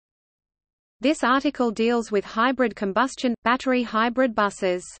This article deals with hybrid combustion, battery hybrid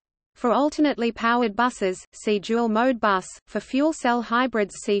buses. For alternately powered buses, see dual-mode bus, for fuel cell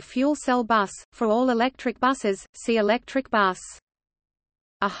hybrids see fuel cell bus, for all-electric buses, see electric bus.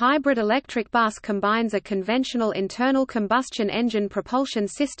 A hybrid electric bus combines a conventional internal combustion engine propulsion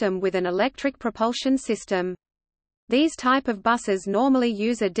system with an electric propulsion system. These type of buses normally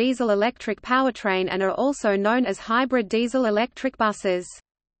use a diesel-electric powertrain and are also known as hybrid diesel-electric buses.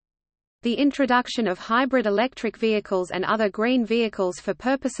 The introduction of hybrid electric vehicles and other green vehicles for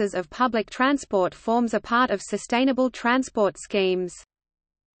purposes of public transport forms a part of sustainable transport schemes.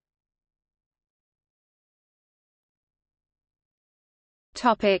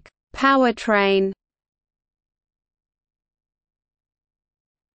 Topic: Powertrain.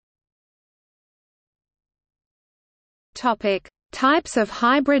 Topic: Types of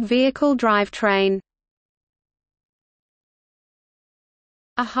hybrid vehicle drivetrain.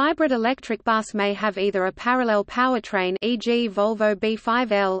 A hybrid electric bus may have either a parallel powertrain, e.g. Volvo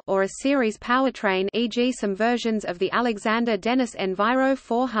B5L, or a series powertrain, e.g. some versions of the Alexander Dennis Enviro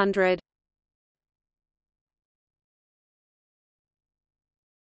 400.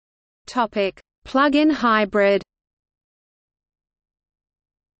 Topic: Plug-in hybrid.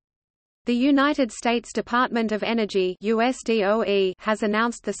 The United States Department of Energy (USDOE) has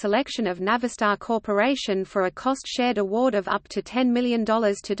announced the selection of Navistar Corporation for a cost-shared award of up to $10 million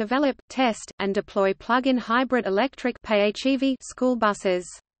to develop, test, and deploy plug-in hybrid electric PHEV school buses.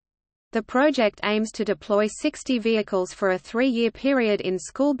 The project aims to deploy 60 vehicles for a 3-year period in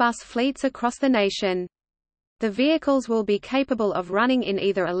school bus fleets across the nation. The vehicles will be capable of running in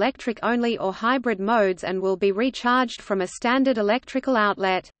either electric-only or hybrid modes and will be recharged from a standard electrical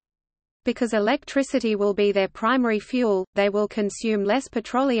outlet. Because electricity will be their primary fuel, they will consume less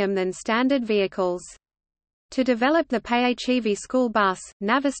petroleum than standard vehicles. To develop the PHEV school bus,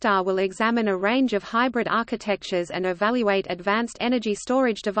 Navistar will examine a range of hybrid architectures and evaluate advanced energy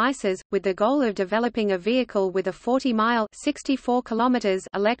storage devices, with the goal of developing a vehicle with a 40-mile (64 kilometers)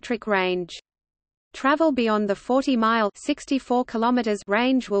 electric range. Travel beyond the 40-mile (64 kilometers)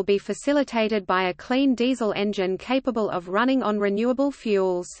 range will be facilitated by a clean diesel engine capable of running on renewable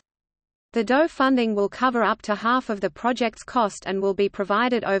fuels. The DOE funding will cover up to half of the project's cost and will be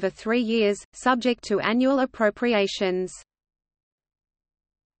provided over 3 years, subject to annual appropriations.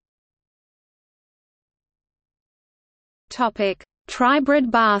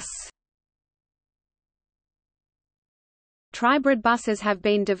 Tribrid Bus. Tribrid buses have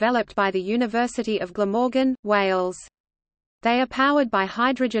been developed by the University of Glamorgan, Wales. They are powered by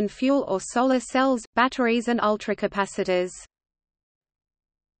hydrogen fuel or solar cells, batteries and ultracapacitors.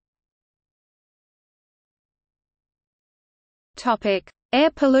 Air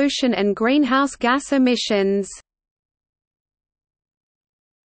pollution and greenhouse gas emissions.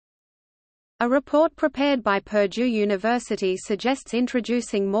 A report prepared by Purdue University suggests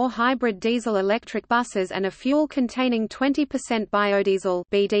introducing more hybrid diesel-electric buses and a fuel containing 20% biodiesel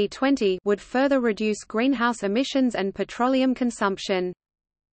 (BD20) would further reduce greenhouse emissions and petroleum consumption.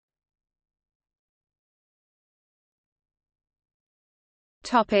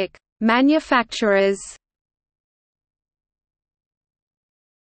 Manufacturers.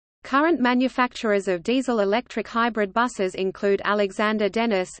 Current manufacturers of diesel-electric hybrid buses include Alexander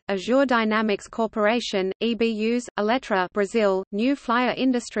Dennis, Azure Dynamics Corporation, EBUs, Eletra Brazil, New Flyer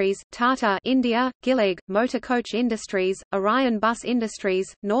Industries, Tata India, Gillig, Motor Coach Industries, Orion Bus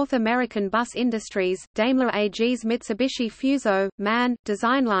Industries, North American Bus Industries, Daimler AG's Mitsubishi Fuso, MAN,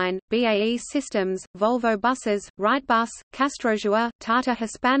 Designline, BAE Systems, Volvo Buses, Wrightbus, Castrojua, Tata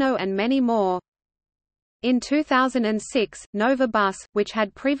Hispano and many more. In 2006, Nova Bus, which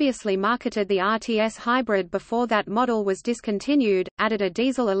had previously marketed the RTS hybrid before that model was discontinued, added a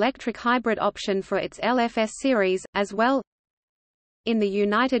diesel-electric hybrid option for its LFS series, as well. In the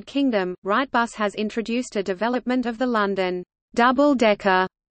United Kingdom, Wrightbus has introduced a development of the London double-decker,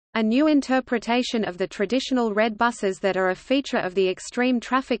 a new interpretation of the traditional red buses that are a feature of the extreme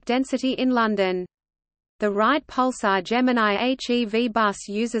traffic density in London. The Wright Pulsar Gemini HEV bus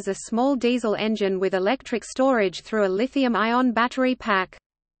uses a small diesel engine with electric storage through a lithium-ion battery pack.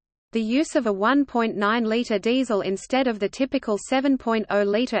 The use of a 1.9-litre diesel instead of the typical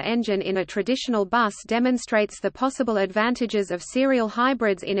 7.0-litre engine in a traditional bus demonstrates the possible advantages of serial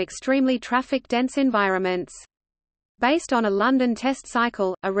hybrids in extremely traffic-dense environments. Based on a London test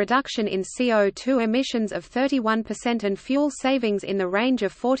cycle, a reduction in CO2 emissions of 31% and fuel savings in the range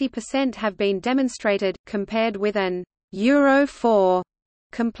of 40% have been demonstrated, compared with an Euro 4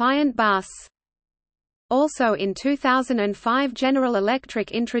 compliant bus. Also in 2005 General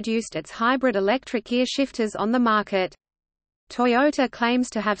Electric introduced its hybrid electric gear shifters on the market. Toyota claims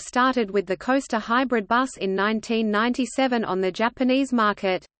to have started with the Coaster hybrid bus in 1997 on the Japanese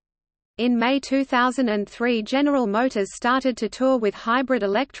market. In May 2003, General Motors started to tour with hybrid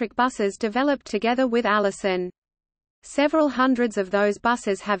electric buses developed together with Allison. Several hundreds of those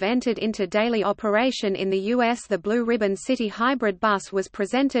buses have entered into daily operation in the U.S. The Blue Ribbon City Hybrid Bus was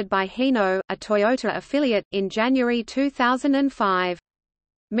presented by Hino, a Toyota affiliate, in January 2005.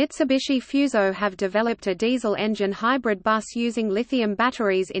 Mitsubishi Fuso have developed a diesel engine hybrid bus using lithium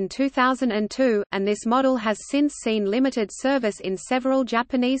batteries in 2002, and this model has since seen limited service in several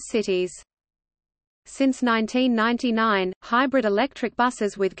Japanese cities. Since 1999, hybrid electric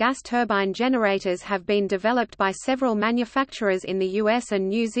buses with gas turbine generators have been developed by several manufacturers in the US and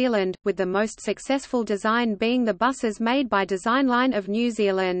New Zealand, with the most successful design being the buses made by Designline of New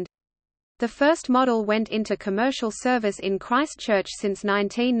Zealand. The first model went into commercial service in Christchurch since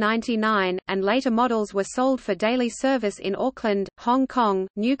 1999, and later models were sold for daily service in Auckland, Hong Kong,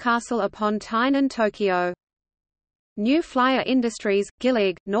 Newcastle upon Tyne and Tokyo. New Flyer Industries,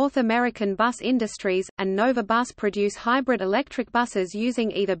 Gillig, North American Bus Industries, and Nova Bus produce hybrid electric buses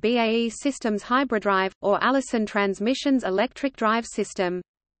using either BAE Systems Hybridrive, or Allison Transmission's electric drive system.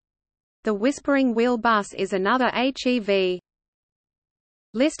 The Whispering Wheel Bus is another HEV.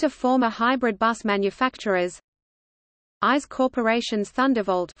 List of former hybrid bus manufacturers. EYES Corporation's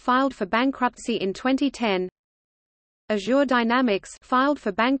Thunderbolt filed for bankruptcy in 2010. Azure Dynamics filed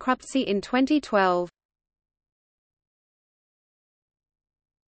for bankruptcy in 2012.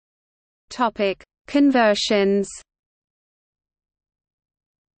 Topic: Conversions.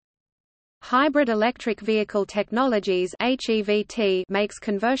 Hybrid Electric Vehicle Technologies (HEVT) makes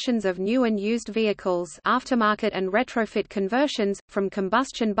conversions of new and used vehicles, aftermarket and retrofit conversions, from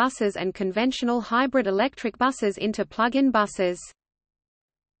combustion buses and conventional hybrid electric buses into plug-in buses.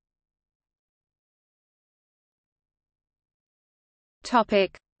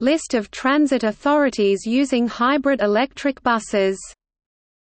 Topic: List of transit authorities using hybrid electric buses.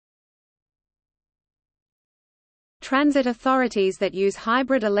 Transit authorities that use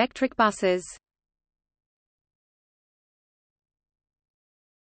hybrid electric buses.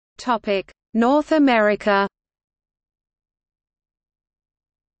 Topic: North America.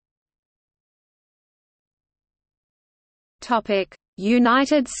 Topic: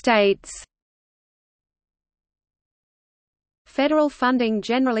 United States. Federal funding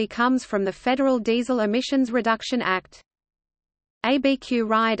generally comes from the Federal Diesel Emissions Reduction Act. ABQ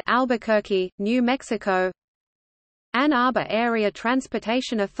Ride, Albuquerque, New Mexico. Ann Arbor Area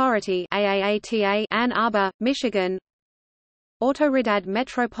Transportation Authority AAATA, Ann Arbor, Michigan. Autoridad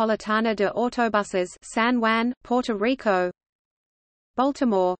Metropolitana de Autobuses San Juan, Puerto Rico.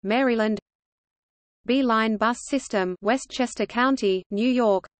 Baltimore, Maryland. B-Line Bus System Westchester County, New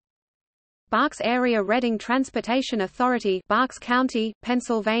York. Berks Area Reading Transportation Authority Berks County,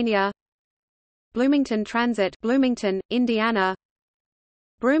 Pennsylvania. Bloomington Transit Bloomington, Indiana.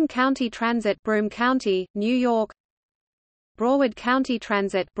 Broome County Transit Broome County, New York. Broward County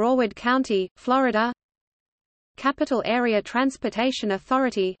Transit Broward County, Florida. Capital Area Transportation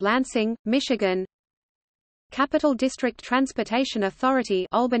Authority Lansing, Michigan. Capital District Transportation Authority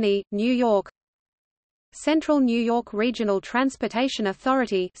Albany, New York. Central New York Regional Transportation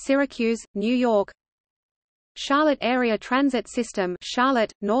Authority Syracuse, New York. Charlotte Area Transit System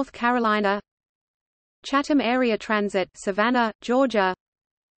Charlotte, North Carolina. Chatham Area Transit Savannah, Georgia.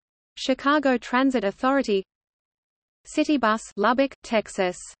 Chicago Transit Authority. Citybus Lubbock,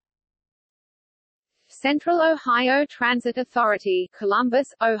 Texas. Central Ohio Transit Authority Columbus,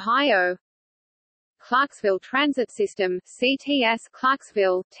 Ohio. Clarksville Transit System CTS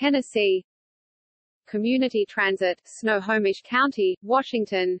Clarksville, Tennessee. Community Transit Snohomish County,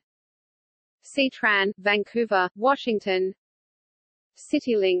 Washington. C-Tran Vancouver, Washington.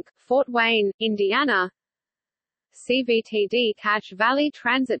 CityLink Fort Wayne, Indiana. CVTD Cache Valley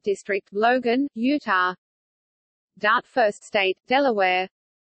Transit District Logan, Utah. DART First State, Delaware.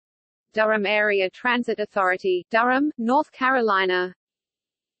 Durham Area Transit Authority Durham, North Carolina.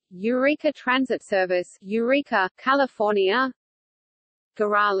 Eureka Transit Service Eureka, California.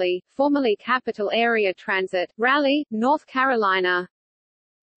 Raleigh, formerly Capital Area Transit Raleigh, North Carolina.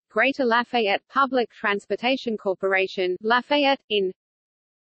 Greater Lafayette Public Transportation Corporation Lafayette, in.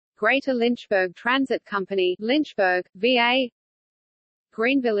 Greater Lynchburg Transit Company Lynchburg, VA.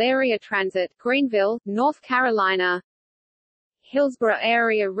 Greenville Area Transit Greenville, North Carolina. Hillsborough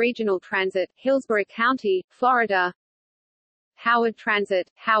Area Regional Transit Hillsborough County, Florida. Howard Transit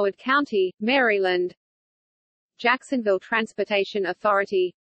Howard County, Maryland. Jacksonville Transportation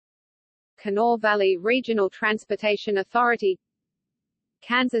Authority. Kanawha Valley Regional Transportation Authority.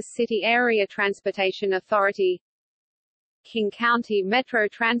 Kansas City Area Transportation Authority. King County Metro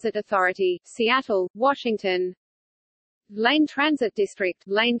Transit Authority, Seattle, Washington. Lane Transit District,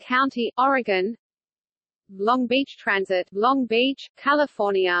 Lane County, Oregon. Long Beach Transit, Long Beach,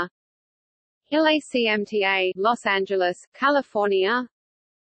 California. LACMTA, Los Angeles, California.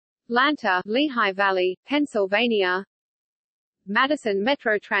 Lanta, Lehigh Valley, Pennsylvania. Madison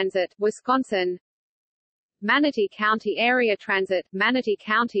Metro Transit, Wisconsin. Manatee County Area Transit, Manatee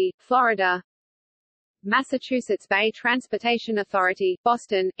County, Florida. Massachusetts Bay Transportation Authority,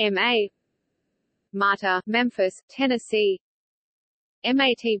 Boston, MA. MARTA, Memphis, Tennessee.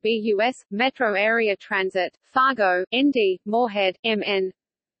 MATBUS, Metro Area Transit, Fargo, ND, Moorhead, MN.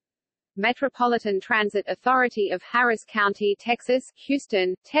 Metropolitan Transit Authority of Harris County, Texas,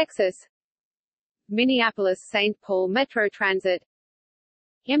 Houston, Texas. Minneapolis-St. Paul Metro Transit.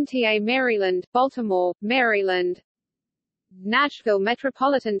 MTA Maryland, Baltimore, Maryland. Nashville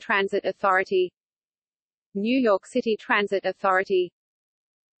Metropolitan Transit Authority. New York City Transit Authority.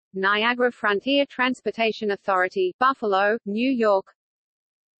 Niagara Frontier Transportation Authority, Buffalo, New York.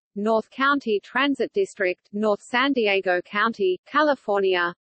 North County Transit District, North San Diego County,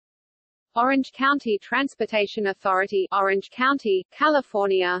 California. Orange County Transportation Authority, Orange County,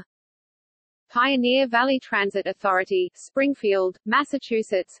 California. Pioneer Valley Transit Authority, Springfield,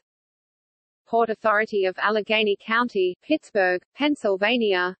 Massachusetts. Port Authority of Allegheny County, Pittsburgh,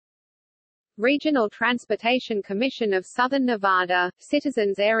 Pennsylvania. Regional Transportation Commission of Southern Nevada,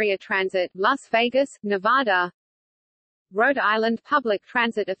 Citizens Area Transit, Las Vegas, Nevada. Rhode Island Public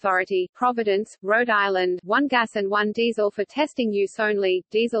Transit Authority, Providence, Rhode Island, 1 gas and 1 diesel for testing use only,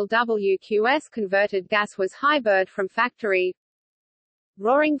 diesel WQS converted gas was hybrid from factory.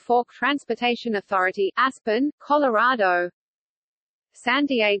 Roaring Fork Transportation Authority, Aspen, Colorado. San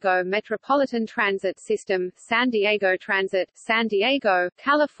Diego Metropolitan Transit System, San Diego Transit, San Diego,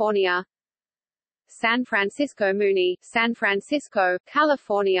 California. San Francisco Muni, San Francisco,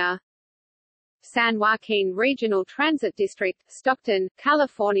 California. San Joaquin Regional Transit District, Stockton,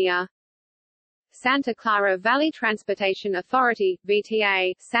 California. Santa Clara Valley Transportation Authority,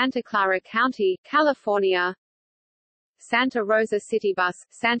 VTA, Santa Clara County, California. Santa Rosa City Bus,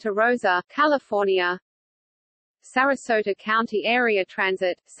 Santa Rosa, California. Sarasota County Area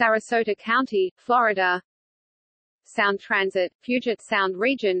Transit, Sarasota County, Florida. Sound Transit, Puget Sound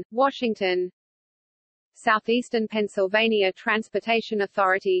Region, Washington. Southeastern Pennsylvania Transportation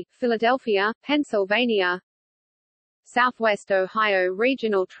Authority, Philadelphia, Pennsylvania. Southwest Ohio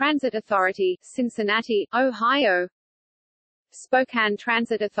Regional Transit Authority, Cincinnati, Ohio. Spokane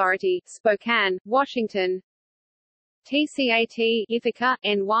Transit Authority, Spokane, Washington. TCAT, Ithaca,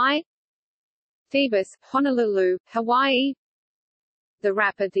 NY. Thebes, Honolulu, Hawaii. The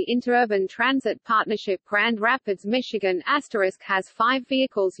Rapid The Interurban Transit Partnership Grand Rapids, Michigan * has 5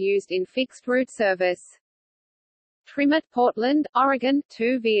 vehicles used in fixed route service. Trimit, Portland, Oregon,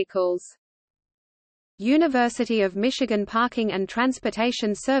 2 vehicles. University of Michigan Parking and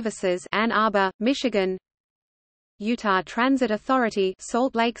Transportation Services, Ann Arbor, Michigan. Utah Transit Authority,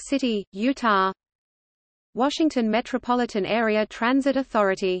 Salt Lake City, Utah. Washington Metropolitan Area Transit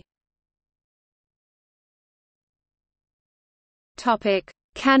Authority. Topic: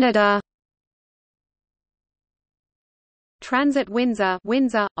 Canada. Transit Windsor,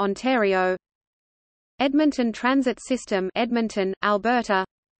 Windsor, Ontario. Edmonton Transit System, Edmonton, Alberta.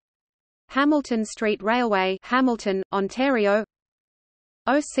 Hamilton Street Railway, Hamilton, Ontario.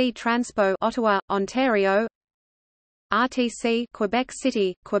 OC Transpo, Ottawa, Ontario. RTC, Quebec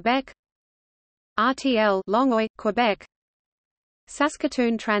City, Quebec. RTL, Longueuil, Quebec.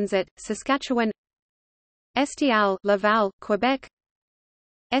 Saskatoon Transit, Saskatchewan. STL, Laval, Quebec.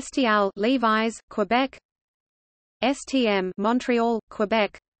 STL, Levi's, Quebec. STM, Montreal,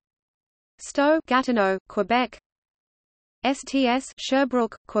 Quebec. STO, Gatineau, Quebec. STS,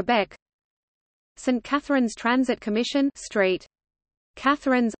 Sherbrooke, Quebec. St. Catharines Transit Commission, St.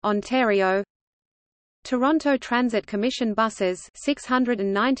 Catharines, Ontario. Toronto Transit Commission buses,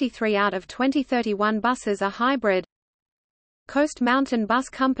 693 out of 2031 buses are hybrid. Coast Mountain Bus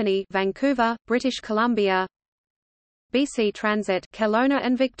Company, Vancouver, British Columbia. BC Transit, Kelowna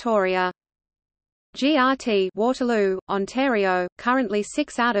and Victoria. GRT, Waterloo, Ontario, currently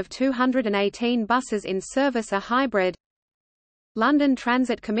 6 out of 218 buses in service are hybrid. London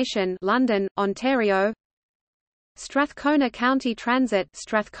Transit Commission, London, Ontario. Strathcona County Transit,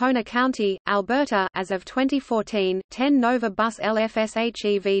 Strathcona County, Alberta, as of 2014, 10 Nova Bus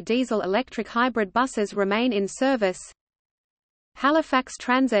LFS-HEV diesel-electric hybrid buses remain in service. Halifax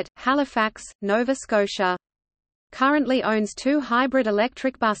Transit, Halifax, Nova Scotia. Currently owns 2 hybrid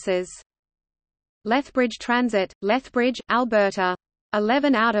electric buses. Lethbridge Transit, Lethbridge, Alberta.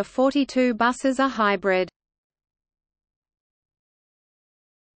 11 out of 42 buses are hybrid.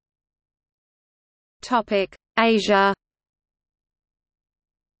 Asia.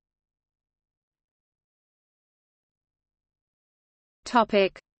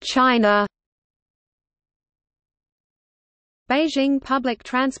 China. Beijing Public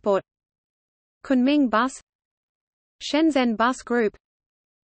Transport, Kunming Bus, Shenzhen Bus Group,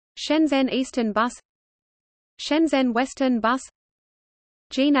 Shenzhen Eastern Bus, Shenzhen Western Bus,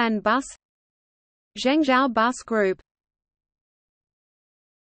 Jinan Bus, Zhengzhou Bus Group.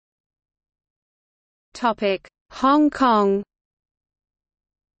 Hong Kong.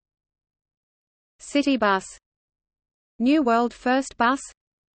 Citybus, New World First Bus,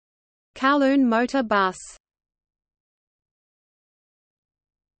 Kowloon Motor Bus.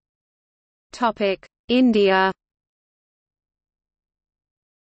 India.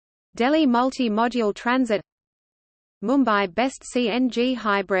 Delhi Multi-Module Transit, Mumbai Best CNG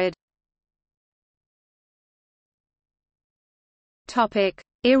Hybrid.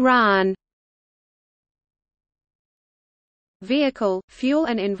 Iran. Vehicle, Fuel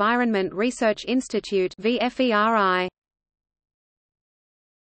and Environment Research Institute (VFERI).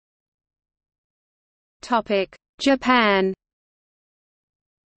 Japan.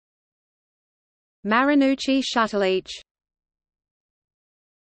 Marunouchi Shuttleach.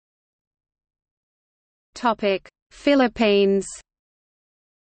 Philippines.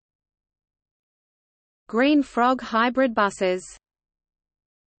 Green Frog Hybrid Buses.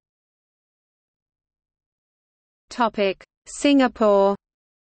 Singapore.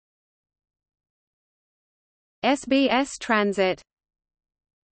 SBS Transit.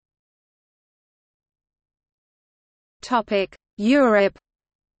 Europe.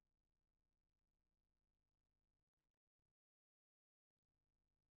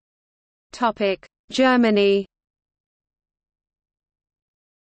 Germany.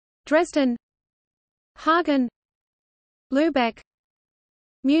 Dresden, Hagen, Lübeck,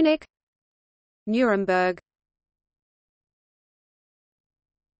 Munich, Nuremberg.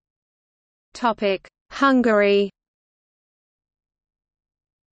 Hungary.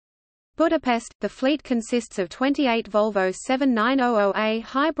 Budapest. The fleet consists of 28 Volvo 7900A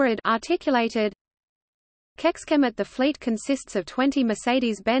hybrid articulated. Kecskemét. The fleet consists of 20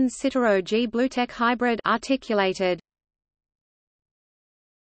 Mercedes-Benz Citaro G Bluetech hybrid articulated.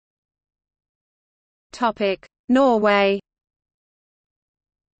 Norway.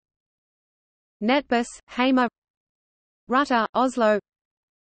 Netbus, Heima, Rutter, Oslo,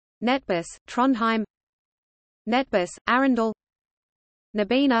 Netbus, Trondheim, Netbus, Arendal,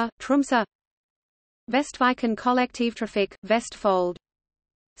 Nabina, Tromsø, Vestviken Kollektivtrafik, Vestfold.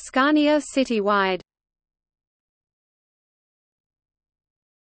 Scania Citywide.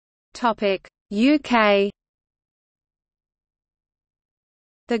 UK.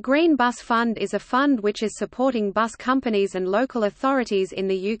 The Green Bus Fund is a fund which is supporting bus companies and local authorities in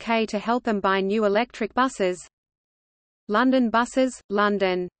the UK to help them buy new electric buses. London Buses,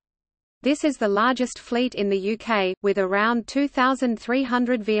 London. This is the largest fleet in the UK, with around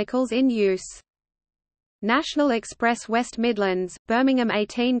 2,300 vehicles in use. National Express West Midlands, Birmingham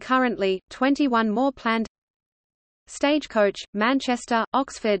 18 currently, 21 more planned. Stagecoach, Manchester,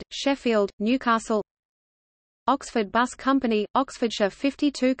 Oxford, Sheffield, Newcastle. Oxford Bus Company, Oxfordshire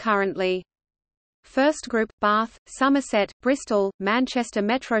 52 currently. First Group, Bath, Somerset, Bristol, Manchester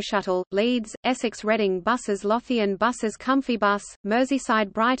Metroshuttle, Leeds, Essex Reading Buses Lothian Buses Comfybus,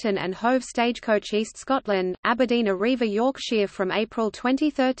 Merseyside Brighton and Hove Stagecoach East Scotland, Aberdeen Arriva Yorkshire from April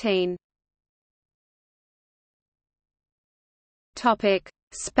 2013.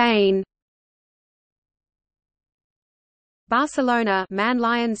 Spain. Barcelona Man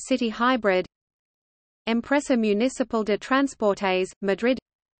Lions City Hybrid, Empresa Municipal de Transportes, Madrid,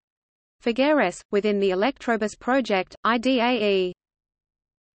 Figueres, within the Electrobus project, IDAE.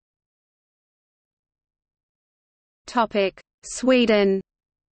 Sweden.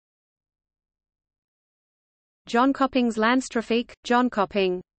 Jönköpings Länstrafik,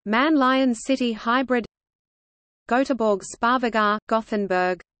 Jönköping. Man Lions City Hybrid, Göteborg Sparvagar,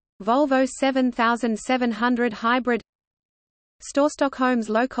 Gothenburg. Volvo 7700 Hybrid, Storstockholms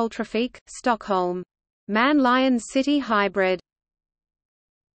Lokaltrafik, Stockholm. Man Lions City Hybrid.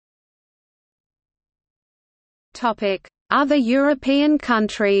 Other European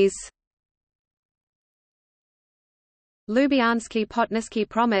countries. Ljubljanski Potnički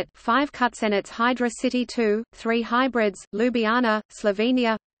Promet 5 Kutsenets Hydra City 2, 3 hybrids, Ljubljana,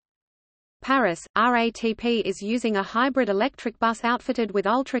 Slovenia. Paris, RATP is using a hybrid electric bus outfitted with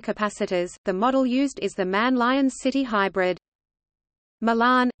ultracapacitors. The model used is the Man Lions City Hybrid.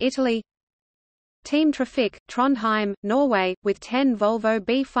 Milan, Italy. Team Traffic, Trondheim, Norway, with 10 Volvo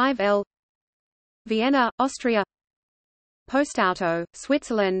B5L. Vienna, Austria. Postauto,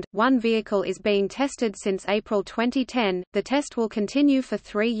 Switzerland. One vehicle is being tested since April 2010. The test will continue for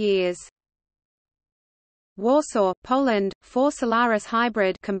 3 years. Warsaw, Poland. 4 Solaris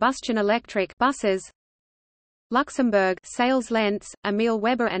hybrid combustion electric buses. Luxembourg, Sales Lentz, Emil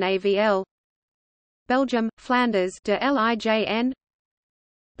Weber and AVL. Belgium, Flanders, de Lijn.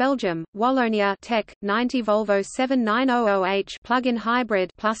 Belgium, Wallonia, Tech, 90 Volvo 7900H plug-in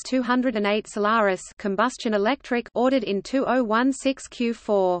hybrid plus 208 Solaris combustion electric ordered in 2016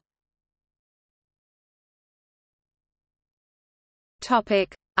 Q4.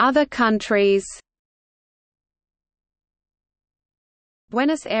 Topic: Other countries.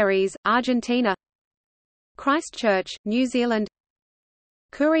 Buenos Aires, Argentina. Christchurch, New Zealand.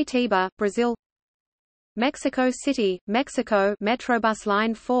 Curitiba, Brazil. Mexico City, Mexico Metrobus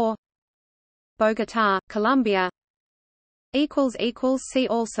Line 4. Bogotá, Colombia. See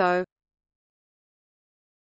also